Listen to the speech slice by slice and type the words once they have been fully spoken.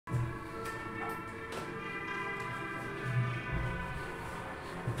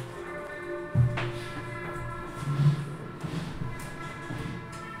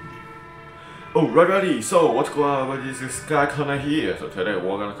Alrighty, so what's going on with this guy Connor here? So today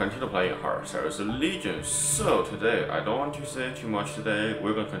we're gonna continue playing Horus Heresy Legion. So today, I don't want to say too much today.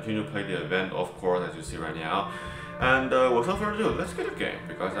 We're gonna continue to play the event, of course, as you see right now. And without further ado, let's get a game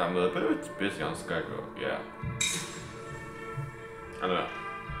because I'm a bit busy on schedule. Yeah. I don't know.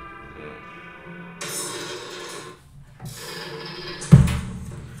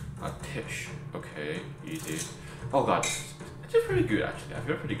 A Tish. Okay, easy. Oh god, it's pretty good actually. I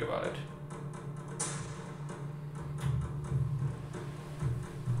feel pretty good about it.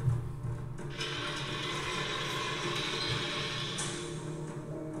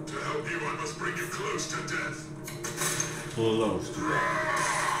 Bring you close to death. Close to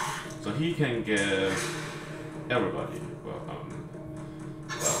death. So he can give everybody,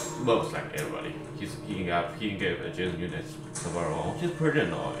 most like everybody. He can give adjacent units overall, which is pretty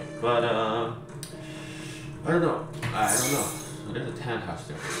annoying. But I don't know. So there's a 10 house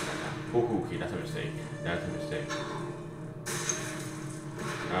there right now. Okay, that's a mistake. That's a mistake.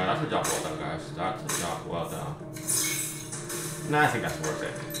 That's a job well done, guys. That's a job well done. Nah, I think that's worth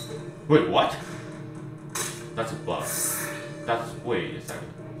it. Wait, what? That's a bug. Wait a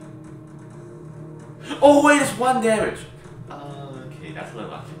second. Oh wait, it's 1 damage! Okay, that's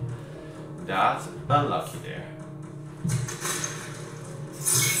unlucky. That's unlucky there.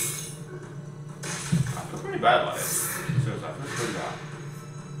 I feel pretty bad about it. Seriously, I feel pretty bad.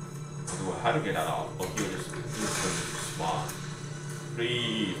 Okay, how to get that off? Oh, he'll just spawn.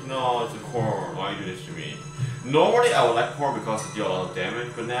 Please, no, it's a core. Why you do this to me? Normally I would like core because it deals a lot of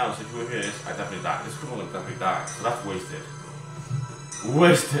damage, but now the situation is I definitely die. This criminal will definitely die, so that's wasted.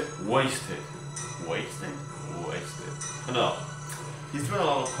 Wasted. No. He's throwing a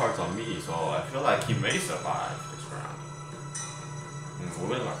lot of cards on me, so I feel like he may survive this round. We're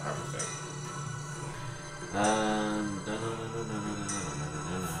winning like 5%.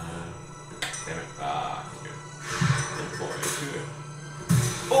 Damn it. He's good.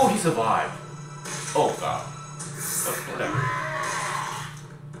 Oh, he survived. Oh god. Whatever.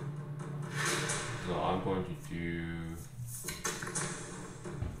 So I'm going to do.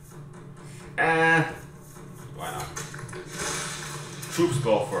 Why not? Troops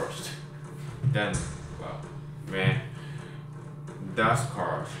go first. Then, well, man. That's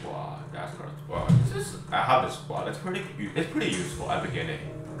card squad. I have this squad. It's pretty useful at the beginning.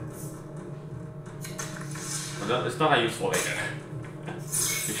 But it's not that useful later.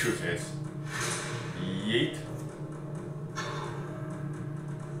 The truth is. Yeet.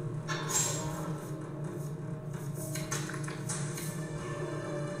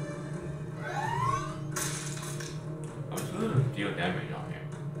 I'm just gonna deal damage on him.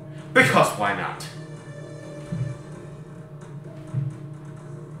 Because why not?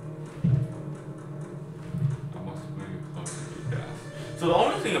 I must bring close to death. So the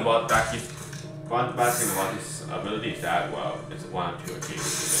only thing about that one bad thing about his ability is that, well, it's 1 or 2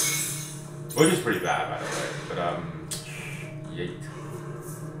 achievements. Which is pretty bad, by the way, but yeet.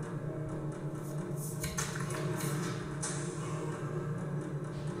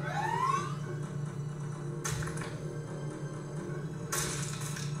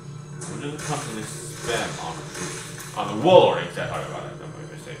 I'm just constantly spam on the warlord instead. Sorry about it, that's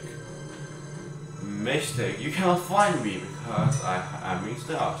my mistake. You cannot find me because I'm in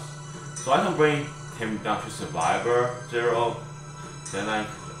stealth. So I can bring him down to survivor 0. Then I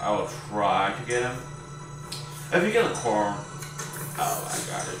will try to get him. If you get a core, oh my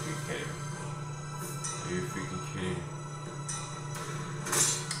god, are you kidding me? Are you freaking kidding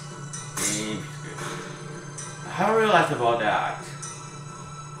me? Good. I haven't realized about that.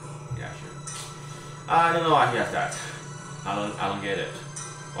 Yeah, sure. I don't know why he has that. I don't get it.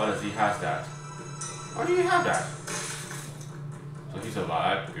 Why does he has that? Why do you have that? So he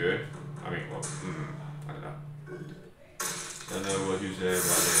survived, good. I mean, well, I don't know. Don't know what you said about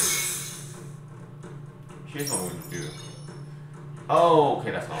this. Here's what we're gonna do. Oh,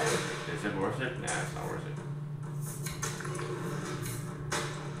 okay, that's not worth it. Is it worth it? Nah, it's not worth it.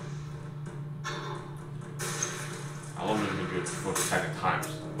 I don't believe you do it for the second time.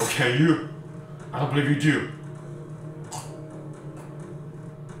 Okay, you. I don't believe you do.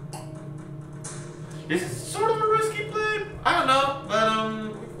 This is sort of a risky play. I don't know,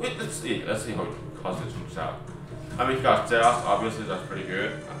 but let's see. Let's see how it constitutes out. I mean, he got stealth, obviously that's pretty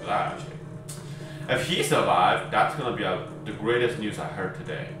good. I'm glad actually. If he survived, that's gonna be the greatest news I heard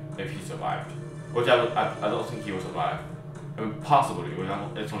today. If he survived, which I don't think he will survive. I mean, possibly.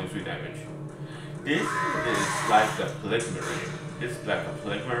 It's only 3 damage. This is like the Plague Marine. It's like a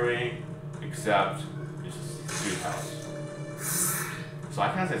Plague Marine, except it's 3 health. So I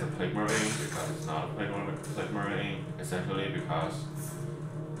can't say it's a Plague Marine because it's not a Plague Marine. Essentially because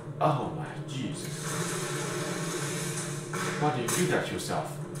Oh my Jesus. Why did you do that to yourself?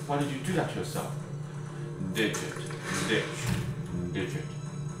 Why did you do that to yourself? Digit.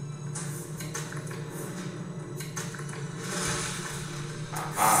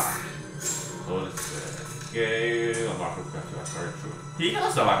 Aha. So let's get a marker pressure. That's very true. He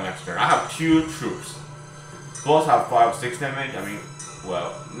can survive next turn. I have 2 troops. Both have 5 or 6 damage. I mean,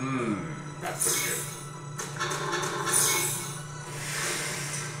 well, that's pretty good.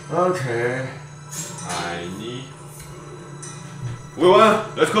 Okay. I need. We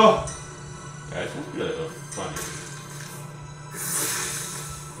won! Let's go! That's just a little funny.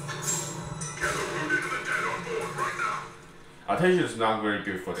 Get the wounded and the dead on board right now. Attention is not very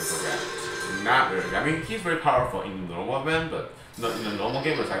good for this event. Not really. I mean, he's very powerful in the normal event, but not in the normal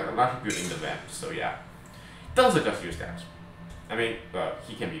game, but like not good in the event. So yeah, doesn't just use that. I mean,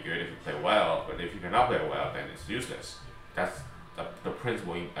 he can be good if you play well, but if you cannot play well, then it's useless. That's the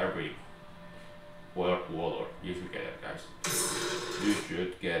principle in every warlord. You should get it, guys. You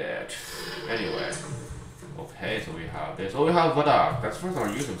should get it. Anyway, okay, so we have this. Oh, we have Vadak. That's the first time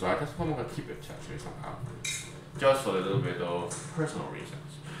I use him, so I just want to keep it actually somehow. Just for a little bit of personal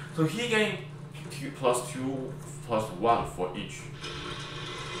reasons. So he gained +2, +1 for each.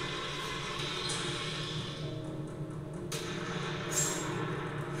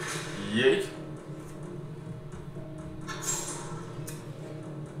 Yeet.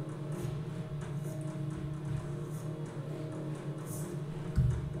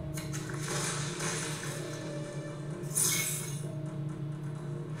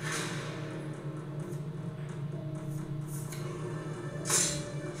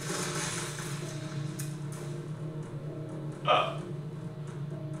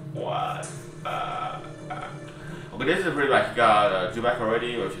 What? Okay, this is pretty like you got Dewback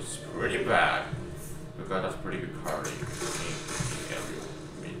already, which is pretty bad. Because that's pretty good card in every.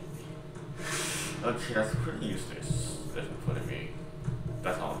 Okay, that's pretty useless. Let's put it in.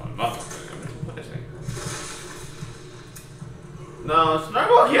 That's all I'm not put this in. No,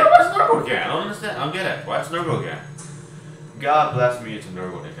 Snurgle again? Why Snurgle again? I don't understand. I don't get it. Why Snurgle again? God bless me, it's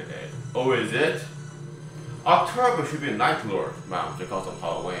Snurgle today. Oh, is it? October should be a Night Lord mount because of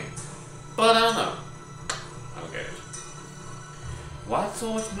Halloween. But I don't know. I don't get it. Why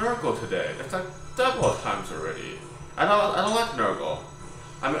so much Nurgle today? That's like double times already. I don't like Nurgle.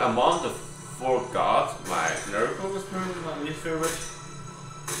 I mean, among the 4 gods, my Nurgle was probably my least favorite.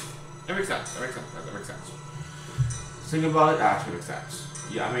 That makes sense. That makes sense. Think about it, actually makes sense.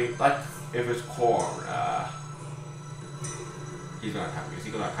 Yeah, I mean, like, if it's Korn, he's gonna attack me. Is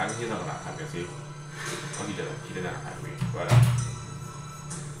he gonna attack me? He's not gonna attack me, is he? Oh, he didn't attack me. But,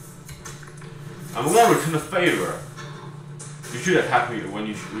 I'm gonna return the favor. You should attack me when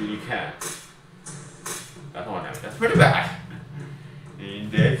you can. That's all damage. That's pretty bad.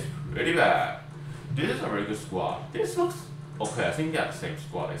 That's pretty bad. This is a very good squad. This looks okay. I think they are the same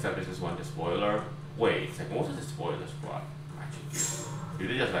squad, except this is one the spoiler. Wait, it's like what is the spoiler squad actually do?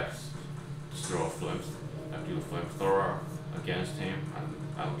 They just like throw flames, like do the flamethrower against him?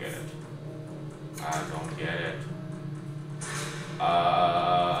 I don't get it. I don't get it.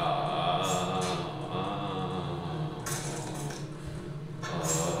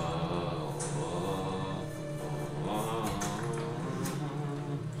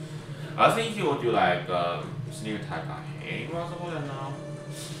 I think he will do like sneak attack on him or something. No,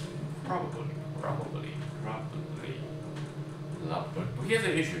 probably. But here's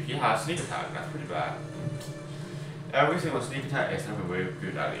the issue. He has sneak attack. That's pretty bad. Every single sneak attack is never very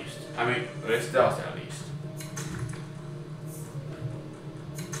good at least. I mean, it's stealth at least.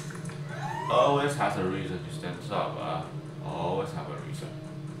 Always has a reason to stand up. Always have a reason.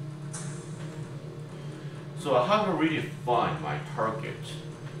 So I haven't really find my target.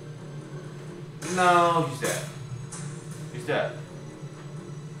 No, he's dead. He's dead.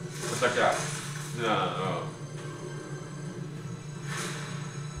 Just like that. No.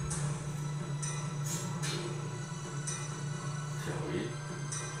 Shall we?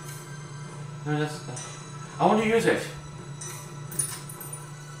 No, that's. I want to use it.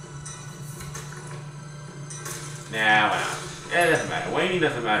 Nah, why not? It doesn't matter. Winning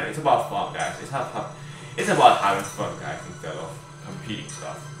doesn't matter. It's about fun, guys. It's about having fun, guys, instead of competing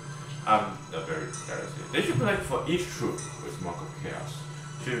stuff. I'm very interested. They should play for each troop with Mark of Chaos.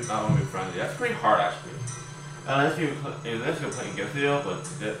 Should not only be friendly. That's pretty hard actually. Unless you play in Gethil, but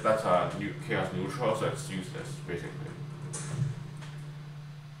that's a new Chaos neutral, so it's useless basically.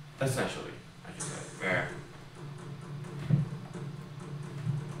 Essentially, I should say. Yeah.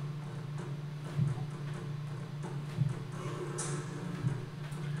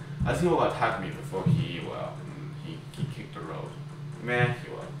 I think he will attack me before he kicked the road. Man, he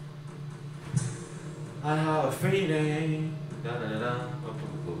will. I have a feeling. Da, da, da, da.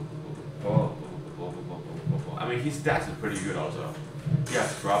 I mean, his stats are pretty good also. He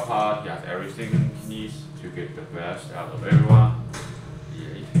has drop pod, he has everything he needs to get the best out of everyone.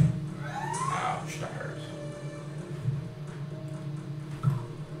 Yeah. Ouch, that hurts.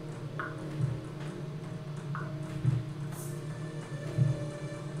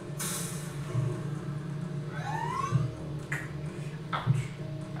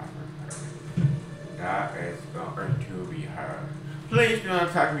 That is going to be hard. Please do not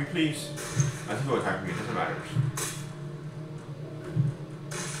attack me, please. I think he'll attack me, it doesn't matter.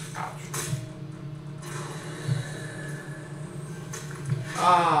 Ouch.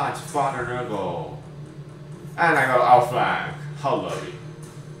 Ah, it's Father Nurgle. And I got outflank. How lovely.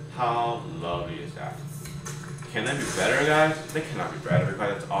 How lovely is that? Can they be better, guys? They cannot be better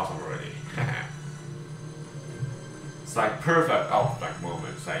because it's awesome already. It's like perfect outflank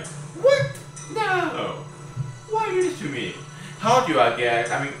moment. It's like, what? No! Why are you this to me? How do I get,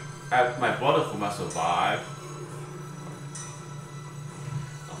 I mean, my brother who must survive.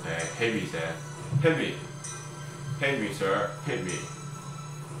 Okay, hit me, sir. Hit me. Hit me, sir. Hit me.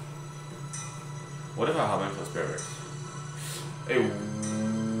 What if I have mental spirits? It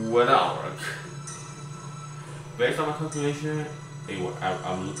would not work. Based on my calculation,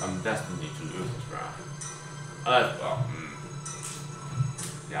 I'm destined to lose this round. Well,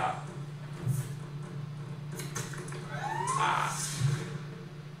 yeah.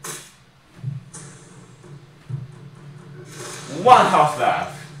 One house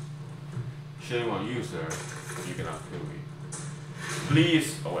left. Shame on you, sir. You cannot kill me.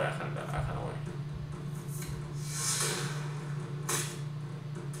 Please. Oh wait, I can't wait.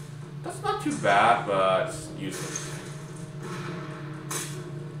 That's not too bad, but it's useless.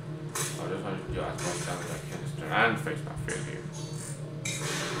 I just want to do as much damage as I can this turn and face my failure.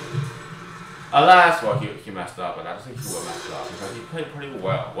 Alas, well, he messed up, but I don't think he will mess up because he played pretty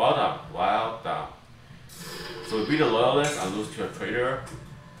well. Well done, well done. So we beat a loyalist and lose to a traitor.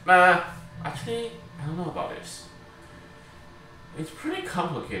 Nah, actually, I don't know about this. It's pretty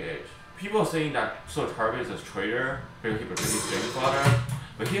complicated. People are saying that so target is a traitor because he pretends he's grandfather.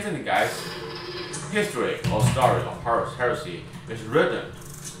 But here's the thing, guys. History or story of Horus Heresy is written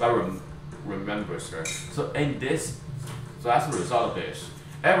by Remembrancer. So in this, so as a result of this,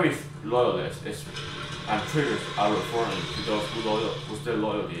 every loyalist and traitors are referring to those whose their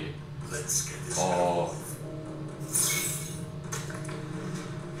loyalty or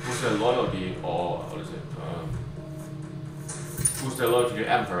who's their loyalty or what is it? Who's their loyalty to the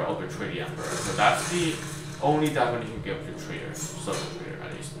emperor or betray the emperor. So that's the only definition you give to traitors, social traitor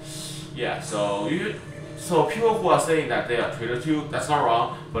at least. Yeah. So people who are saying that they are traitors too, that's not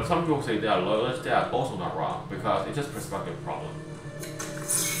wrong. But some people say they are loyalists, they are also not wrong because it's just perspective problem.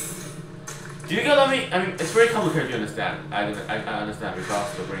 Do you get what I mean? I mean, it's very complicated to understand. I understand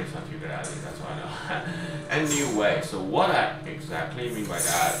because the brain is not too good at it. That's what I know. Anyway, so what I exactly mean by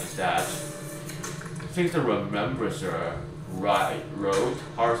that is that since the Remembrancer wrote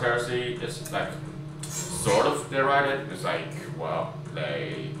Horus Heresy, it's like sort of they write it. It's like, well,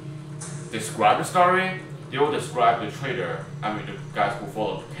 they describe the story. They will describe the traitor. I mean, the guys who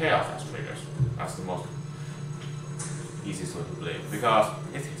follow chaos as traitors. That's the most easiest way to believe because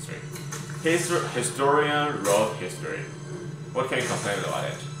it's history. Historian wrote history. What can you complain about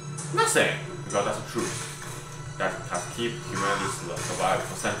it? Nothing, because that's the truth. That has kept humanity surviving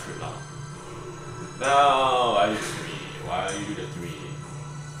for centuries now. No, why do this to me? Why do you do this to me?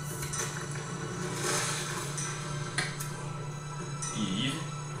 Easy,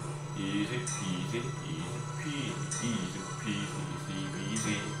 easy, easy, easy, peasy, easy, easy,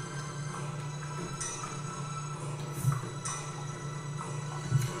 easy.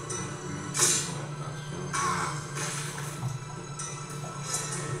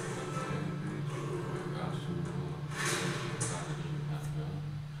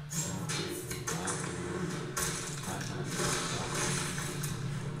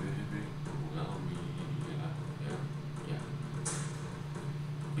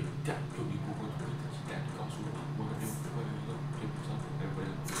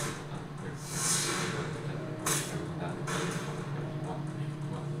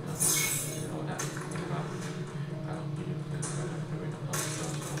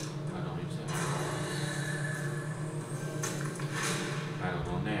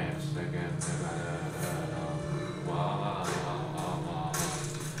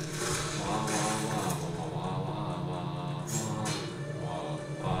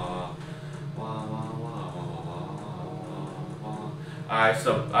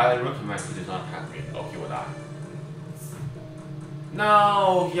 I recommend he does not attack me, or he will die.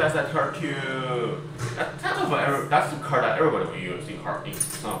 No, he has that card too. That's the card that everybody will use in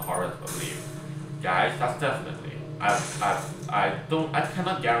some Horus, I believe. Guys, that's definitely. I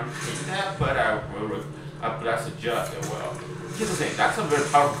cannot guarantee that, but I suggest it will. Here's the thing, that's a very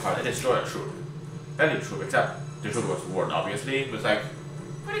powerful card. It destroys a troop. Any troop, except the troop was ward, obviously. But it's like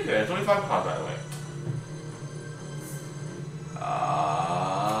pretty good. It's only 5 cards, by the way.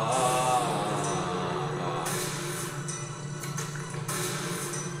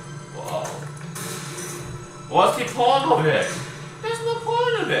 Whoa. What's the point of it? There's no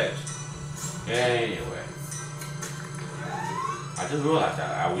point of it. Anyway. I just realized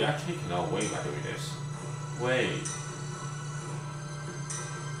that we actually cannot win by doing this. Wait.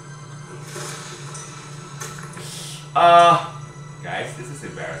 Guys, this is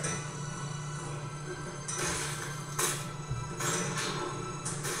embarrassing.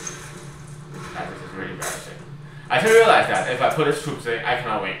 This is really embarrassing. I just realized that if I put this troops in, I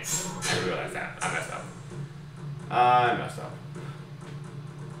cannot win. I just realized that. I messed up. I messed up.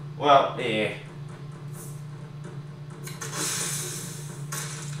 Well, eh.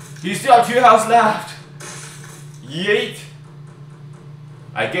 You still have 2 health left! Yeet!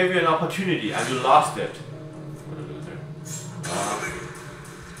 I gave you an opportunity and you lost it. What a loser.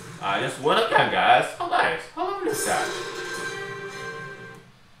 I just won again, guys. How nice. How lovely is that?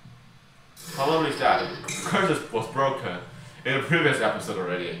 How lovely is that? The curse was broken in the previous episode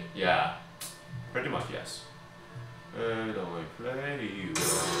already. Yeah. Pretty much, yes. Don't play you.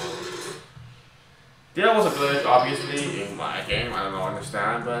 There was a glitch, obviously, in my game. I don't know,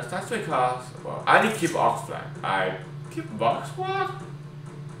 understand, but that's because, well, I need to keep Oxflag. I keep Box Squad?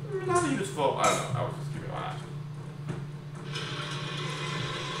 Not useful. I don't know, I will just keep it on.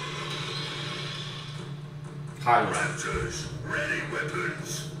 Raptors, ready weapons.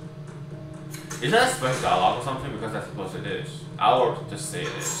 Is that a special dialogue or something? Because I suppose it is. I will just say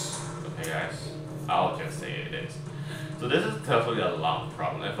it is. Okay, guys? I'll just say it is. So this is totally a luck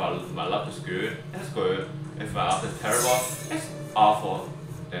problem. If my luck is good, it's good. If my luck is terrible, it's awful.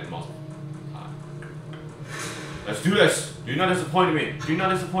 Then most of the time. Let's do this! Do not disappoint me! Do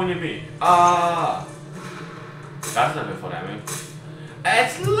not disappoint me! Ah! That's not good for damage.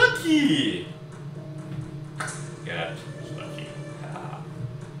 It's lucky! Get it? It's lucky.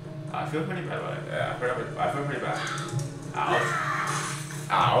 I feel pretty bad about it. Yeah, I feel pretty bad. Ouch.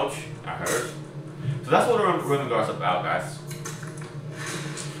 Ouch. I hurt. So that's what the Rhythm Guard's about, guys.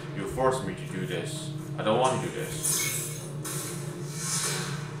 You forced me to do this. I don't want to do this.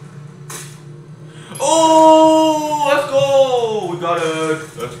 Oh, let's go! We got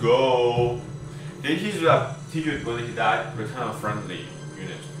it. Let's go. Did he teach you when he died? Return a friendly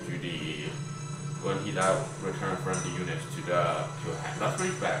unit to the. When he died, return friendly units to hand. That's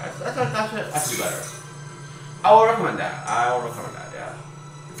pretty bad. That's actually better. I will recommend that. Yeah.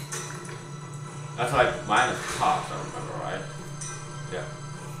 That's like minus cost, I remember, right? Yeah.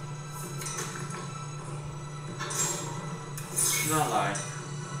 It's not like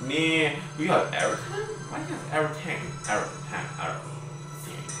me. We got everything? Why do you have everything? Everything.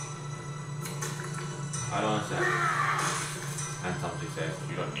 I don't understand. And somebody says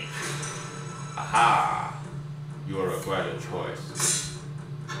you don't need to. Aha! You will regret your choice.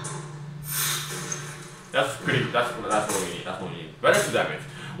 That's what we need. That's what we need. Better to damage.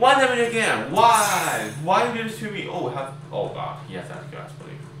 1 damage again! Why? Why you do this to me? Oh, oh god, he has that gas, I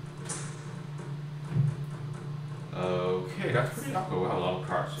believe. Okay, that's pretty awkward. We have a lot of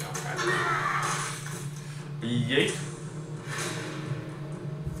cards, yeah. Okay. Yeet.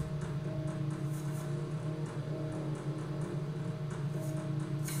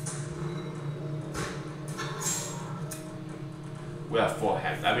 We have 4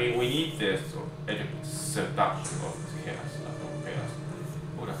 hands. I mean, we need this seduction of chaos.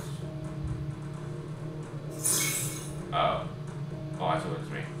 Oh, that's. Oh, I see what it's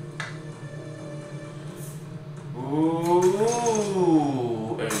me.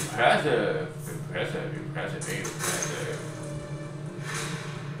 Ooh, impressive.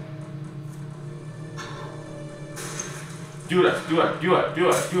 Do it.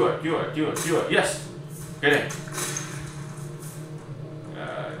 Yes. Get in.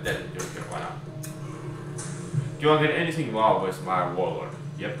 Then do it. Why not? Do you want to get anything involved with my warlord?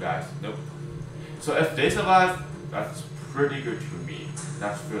 Yep, guys. Nope. So if they survive, that's pretty good to me.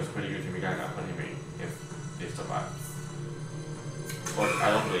 That feels pretty good to me, guys. I'm putting me if they survive. But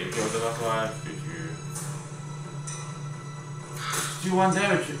I don't believe he'll survive due to. Do 1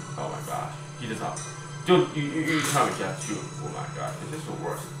 damage. Oh my gosh, he does not. Dude, you tell me just shoot. Oh my gosh, this is the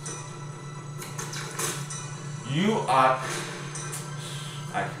worst. You are.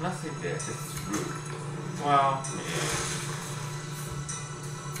 I cannot say this. This is rude. Well, yeah.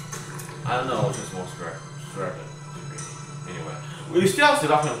 I don't know which is more threatened to me. Anyway, we still have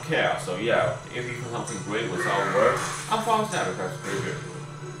seduction of chaos, so yeah, if you do something great without work, I'm fine with that because it's pretty good.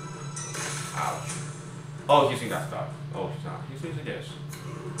 Ouch. Oh, he's using that stuff. Oh, he's not. He's using this.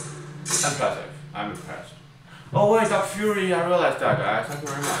 Impressive. I'm impressed. Oh wait, Dark Fury, I realized that, guys. Thank you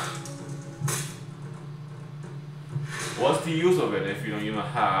very much. What's the use of it if you don't even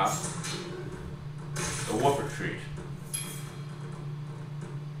have a warp retreat?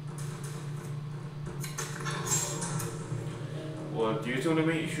 Well, do you think to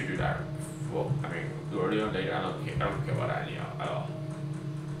me you should do that? Well, I mean, earlier or later, I don't care about that at all.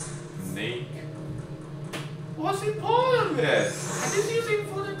 Snake. What's the point of this? I'm just using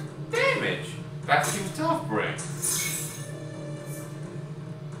for the damage. That's himself brain.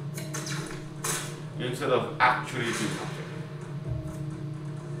 Instead of actually do something.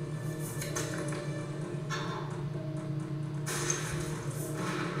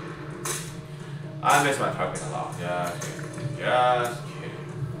 I miss my target a lot.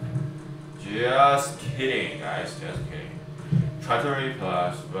 Just kidding, guys. Just kidding. Treasury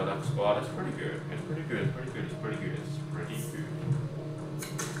plus Product Squad is pretty good. It's pretty good.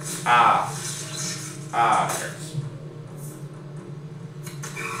 Ah, that hurts.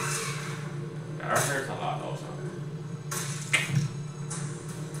 That hurts a lot also.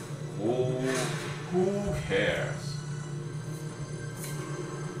 Who cares?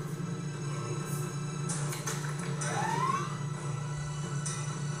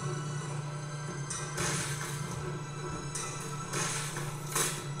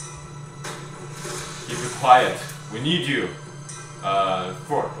 Quiet. We need you. 4.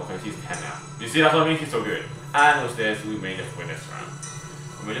 Okay, he's 10 now. You see, that's what I mean? He's so good. And with this, we may just win this round.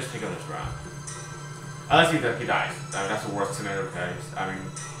 We may just take on this round. Unless he dies. I mean, that's the worst scenario case. I mean,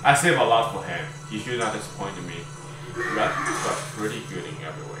 I save a lot for him. He should not disappoint me. But he's pretty good in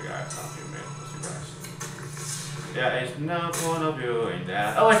every way, guys. I'll admit this, you guys. Yeah, it's no point of view in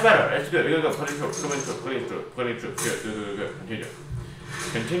that. Oh, it's better. It's good. Go. Put it through. Good.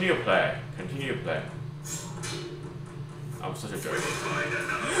 Continue play. I'm such a jerk.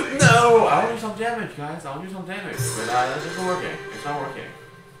 No! I want to do some damage, guys. But it's not working.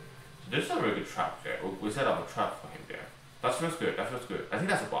 So this is a really good trap there. We set up a trap for him there. That feels good. I think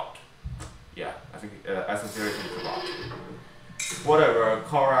that's a bot. Yeah, I think seriously it's a bot. Whatever,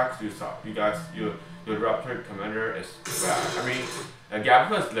 Korax, do stuff. You guys, your Raptor Commander is bad. I mean,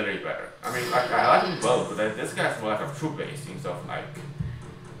 Gabba is literally better. I mean, I like them both, but this guy's more like a troop base instead of like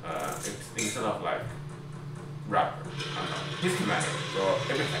Raptor. I don't know. He's commander, so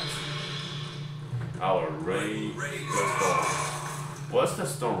it makes sense. Our Ray Stone. What's the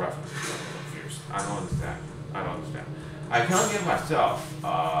stone reference? I don't understand. I cannot give myself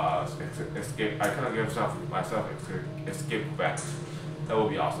escape. I cannot give myself escape back. That would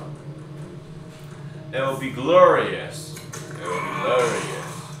be awesome. It will be glorious.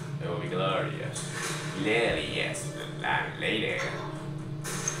 Later.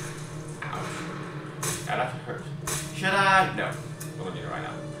 That hurt. Should I? No. I'm gonna do it right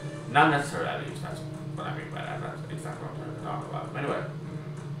now. Not necessarily at least. That's what I mean by that. That's exactly what I'm talking about. Anyway.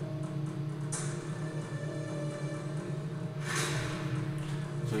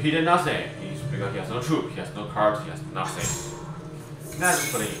 So he did nothing. Because he has no troop, he has no cards, he has nothing. Now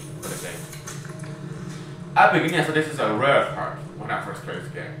just putting the game. At the beginning, so this is a rare card when I first played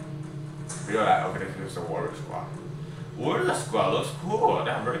this game. We were like, okay, this is the Warrior Squad. Warrior Squad looks cool.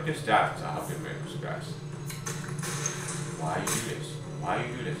 They have very good stats. I hope you make this, guys. Why you do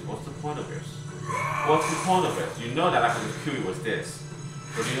this? What's the point of this? You know that I can just kill you with this.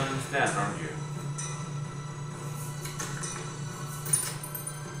 But you don't understand, aren't you?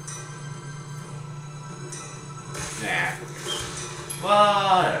 Nah.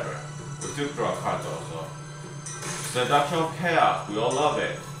 Whatever. We still draw cards also. Seduction of Chaos. We all love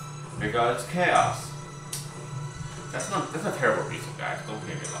it. Because it's chaos. That's a terrible reason, guys. Don't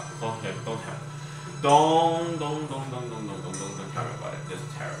hear me about it. Don't tell me about it. This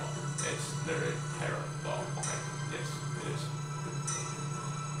is terrible. It's literally terrible. Well, okay. Yes, it is.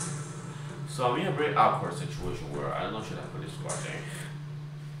 So I'm in a very awkward situation where I don't know should I put this squad in.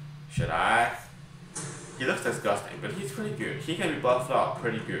 Should I? He looks disgusting, but he's pretty good. He can be buffed up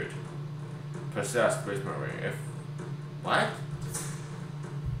pretty good. Possessed Space Marine. If what?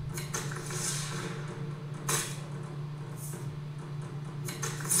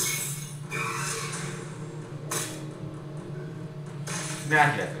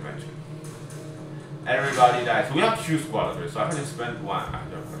 Nah, he doesn't mention. Everybody dies. So we have 2 squads, so I can just spend 1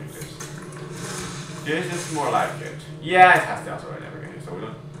 after putting this. This is more like it. Yeah, it has stats already, so we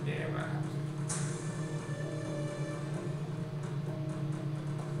don't. Yeah, we're not have to.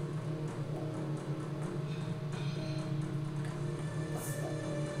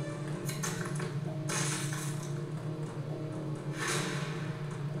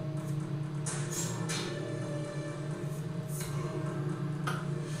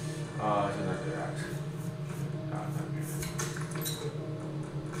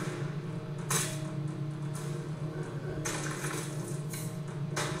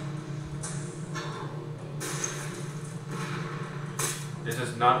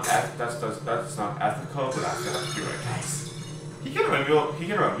 not ethical, but that's gonna do it, guys. He can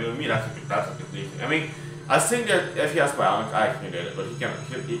reveal me. That's a good thing. I mean, I think that if he has bionic eye, he can get it, but I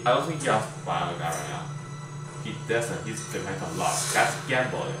don't think he has bionic eye right now. He doesn't. He's depends on luck. That's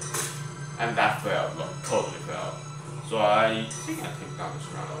gambling, and that failed. Look, totally failed. So I think I take down this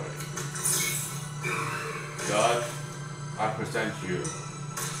round already. God, I present you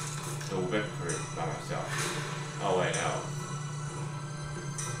the victory by myself. Oh wait, no.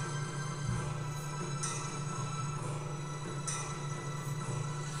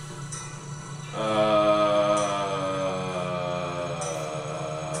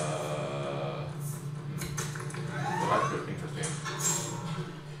 Well, that's pretty interesting.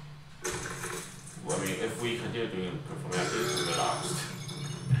 Well, I mean, if we continue doing performance, we'll be lost.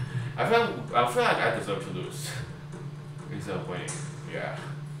 I feel like I deserve to lose instead of winning. Yeah.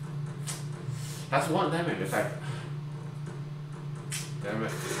 That's one damage. It's like, damn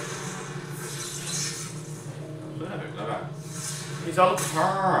it. Not bad. He's all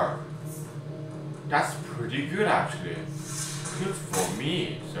curved. That's pretty good actually. Good for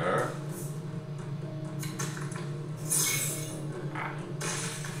me, sir. Ah.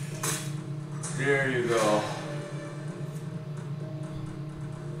 There you go.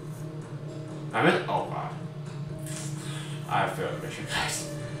 I mean, oh god. I failed the mission, guys.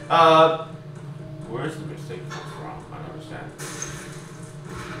 Where's the mistake come from? I don't understand.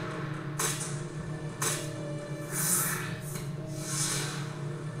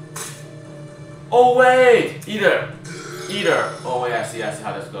 Oh wait! Either. Oh wait, I see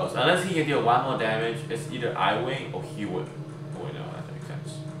how this goes. Unless he can deal one more damage, it's either I win or he win. Oh wait, no, that doesn't make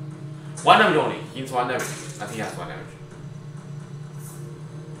sense. One damage only. He needs one damage. I think he has one damage.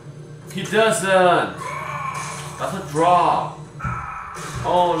 He doesn't! That's a draw.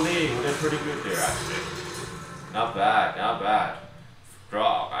 Holy, we did pretty good there actually. Not bad.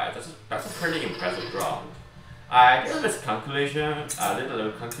 Draw, guys. That's a pretty impressive draw. I did this calculation, I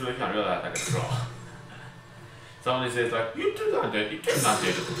realized I could draw. Somebody says like, you did not do the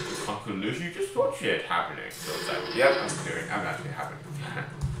calculation, you just watch it happening. So it's like, yep, I'm actually happening.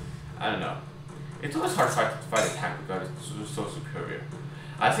 I don't know. It's always hard to fight a tank because it's so superior.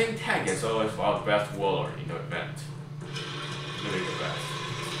 I think tank is always one of the best warlord in the event. Really the best.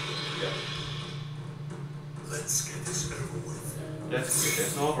 Yeah. Let's get this over with. Let's get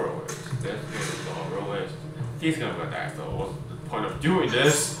this over with. He's gonna go die, so what's the point of doing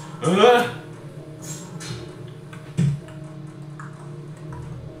this? It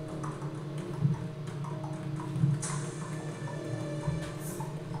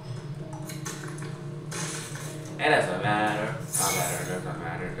doesn't matter. Doesn't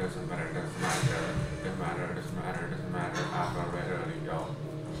matter. I've already go.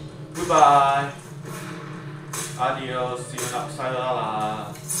 Goodbye. Adios. See you next time.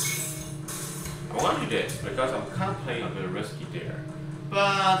 I want to do this because I'm kind of playing a bit risky there.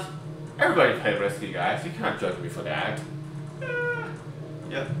 But everybody play risky, guys. You can't judge me for that.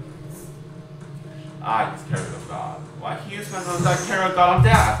 Yep. I just carry the god. Why he use my carry a god on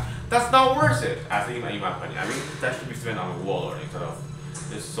that? That's not worth it. I think in my opinion. I mean, that should be spent on a warlord instead of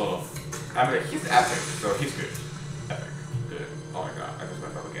this sort of. I mean, he's epic, so he's good. Epic, good. Oh my god, I just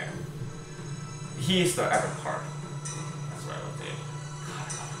messed up again. He's the epic part. That's what I would say.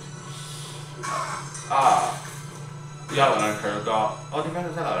 Yeah, when I carry a god. Oh,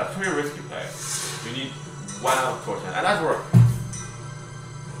 defensive setup. That's pretty risky play. You need one out of 410, and that's working.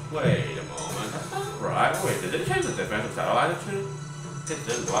 Wait a moment. That's not right. Wait, did they change the defensive setup actually? It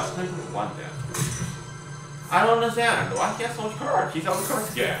did what? One then. I don't understand. Why he has so much cards? He's on the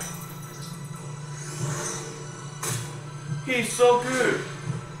cards again. He's so good.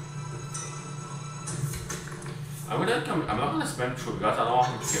 I'm not gonna spam true because I don't want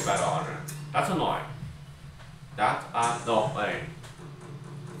him to get better honor. That's annoying. That's annoying.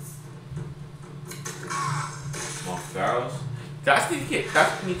 More pharaohs. That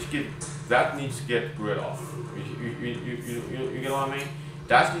needs to get rid of. You get what I mean?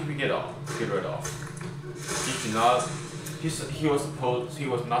 That needs to get rid of. He cannot. He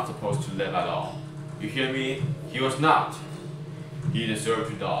was not supposed to live at all. You hear me? He was not. He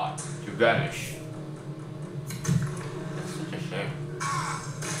deserved to die, to vanish. That's such a shame.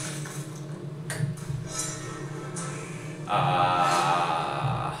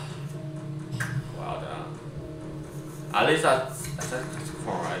 Well done. At least that's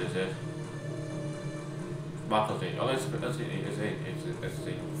cool, right? Is it? Marco thing. Oh, it's fine.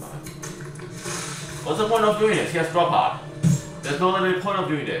 What's the point of doing this? He has drop pod. There's no limited point of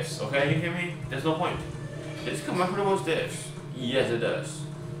doing this. Okay, you hear me? There's no point. This comfortable as this. Yes, it does.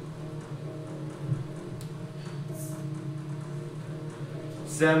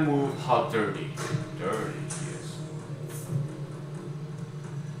 Zen move, how dirty. Dirty he is.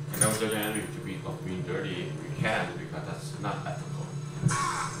 And never judge an enemy of being dirty. You can, because that's not ethical.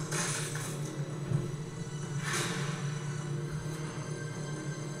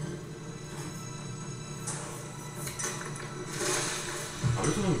 I'm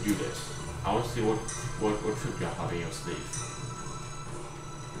just going to do this. I want to see what trick you're having in your sleeve.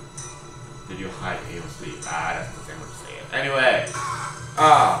 Did you hide in your sleeve? That's the same way to say it. Anyway.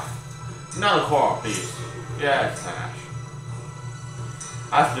 Another core, please. Yes, Slanesh.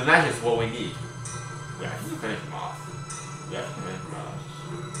 Slanesh is what we need. We actually finish him off. We actually finish him off.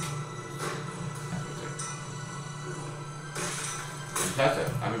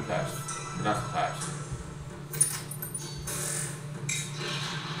 Impressive. I'm impressed. You're not surprised.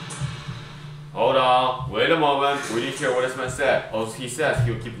 Hold on, wait a moment. We didn't hear what this man said. Oh, he says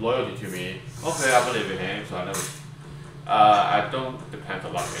he'll keep loyalty to me. Okay, I believe in him, so I never. I don't depend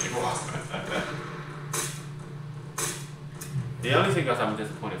on luck anymore. The only thing is I'm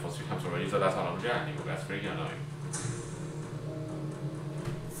disappointed for 3 times already, so that's all I'm doing anymore. That's pretty annoying.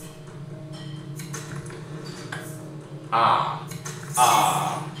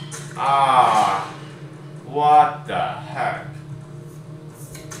 What the heck?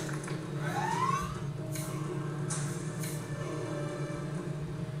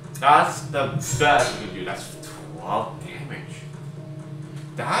 That's the best we can do. That's 12 damage.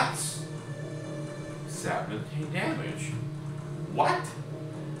 That's 17 damage. What?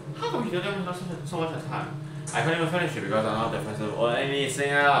 How come he didn't do so much at a time? I couldn't even finish it because I'm not defensive or anything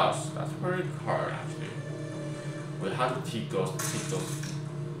else. That's pretty hard actually. We'll have to take those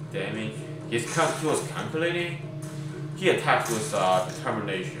damage. He was calculating. He attacked with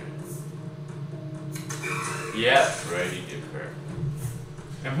determination. Yep, ready to occur.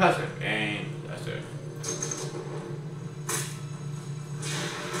 Impressive, and that's it.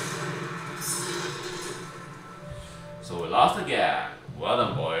 So we lost again. Well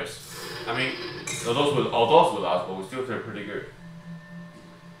done, boys. I mean, all those we lost, but we still did pretty good.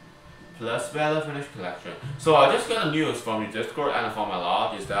 Plus battle finish collection. So I just got a news from the Discord and from my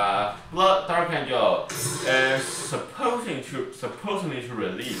log is that Blood Dark Angel is supposedly to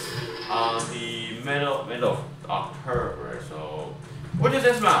release on the middle of October. So. What is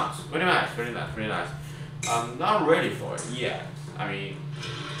this mount? Pretty nice. I'm not ready for it yet. I mean,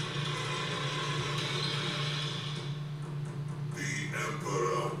 The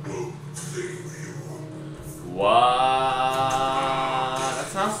Emperor won't save you. what?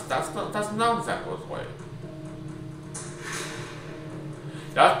 That's not exactly the way.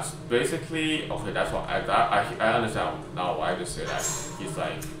 That's basically okay. That's what I understand now why they say that. He's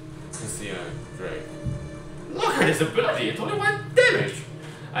like Casino Drake. Look at his ability, it's only 1 damage!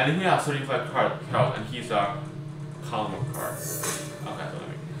 And he has 35 cards, and he's a common card. Okay, so let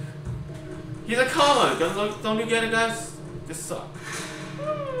me. He's a common! Don't you get it, guys? This sucks.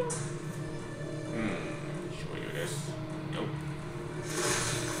 Show you this. Nope.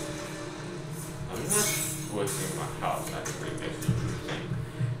 I'm not wasting my health, I think this is interesting.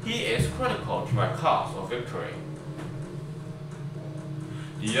 He is critical to my cause of victory.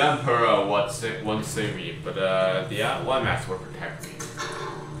 The Emperor won't save me, but the one mask will protect me.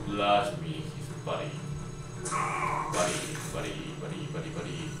 Bless me, his buddy.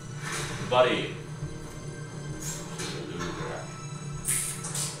 Buddy.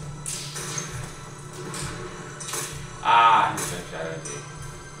 He's in charity.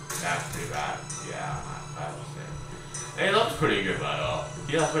 That's pretty bad. Yeah, I would say. And he looks pretty good, by the way.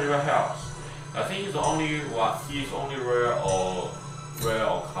 He has pretty good health. I think he's only rare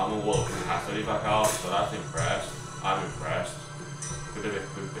or common wolf who has 35 health, so that's impressed. I'm impressed. But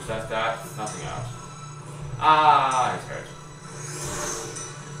besides that, nothing else. He's hurt.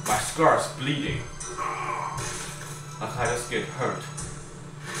 My scar's bleeding. I just get hurt.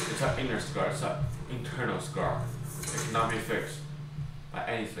 It's an inner scar, it's an internal scar. It cannot be fixed by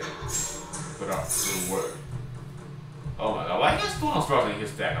anything without a word. Oh my god, why is Stone struggling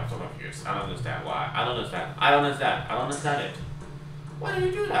his deck? I'm so confused. I don't understand why. I don't understand it. Why do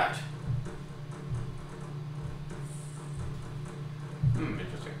you do that?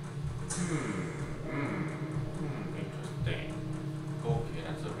 Interesting. Interesting. Okay,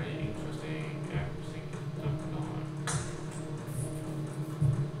 that's a very interesting everything is going on.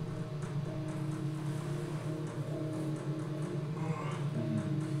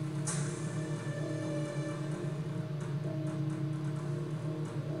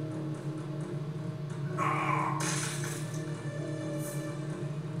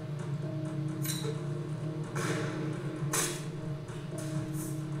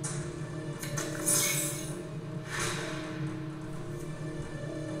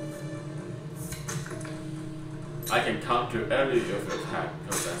 I can counter every of your attack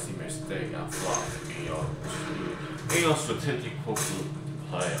because I see mistake and flaw in your strategical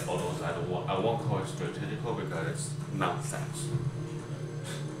play. Although I won't call it strategical because it's nonsense.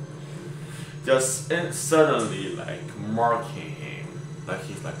 Just suddenly like marking him, like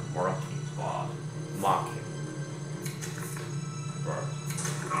he's like a marking bot, mocking. But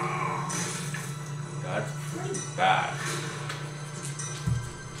that's pretty bad.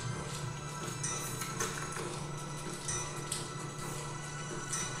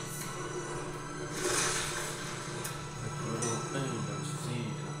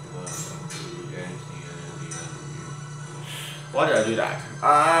 Why did I do that?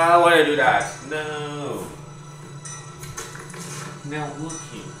 Why did I do that? No. Now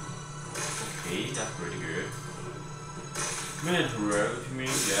looking. Okay, that's pretty good. Minute row to me,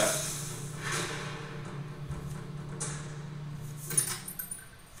 yeah.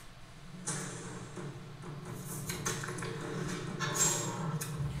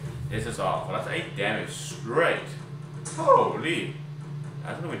 This is awful. That's 8 damage straight. Holy.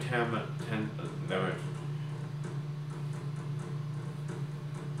 That's gonna be 10 damage.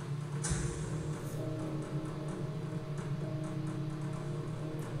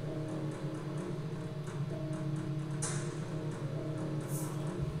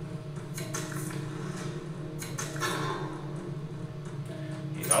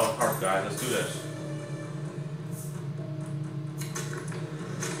 He's all apart, guys. Let's do this.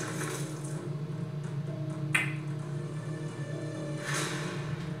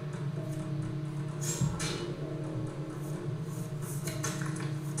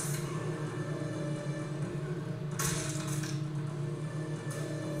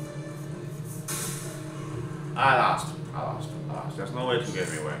 I lost. There's no way to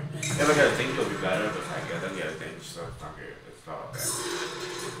get me away. If I get a thing, it'll be better, but I don't get a thing, so it's not good. It's not bad.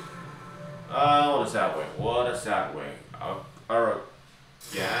 What a sad way. What a sad way.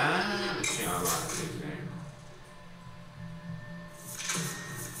 Yeah? Let's see online his name.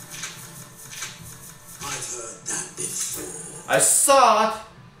 I've heard that before. I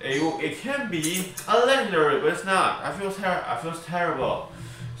thought it can be a legendary, but it's not. I feel terrible.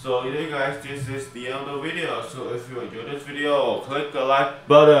 So you guys, this is the end of the video. So if you enjoyed this video, click the like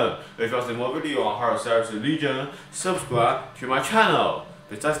button. If you want to see more video on Horus Heresy Legion, subscribe to my channel.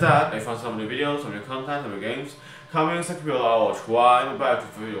 Besides that, if you want some new videos, some new content, some new games, coming section below, I will try my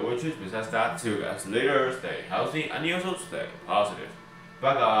best to video witches. Besides that, see you guys later. Stay healthy and you also stay positive.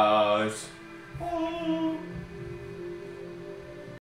 Bye guys. Bye.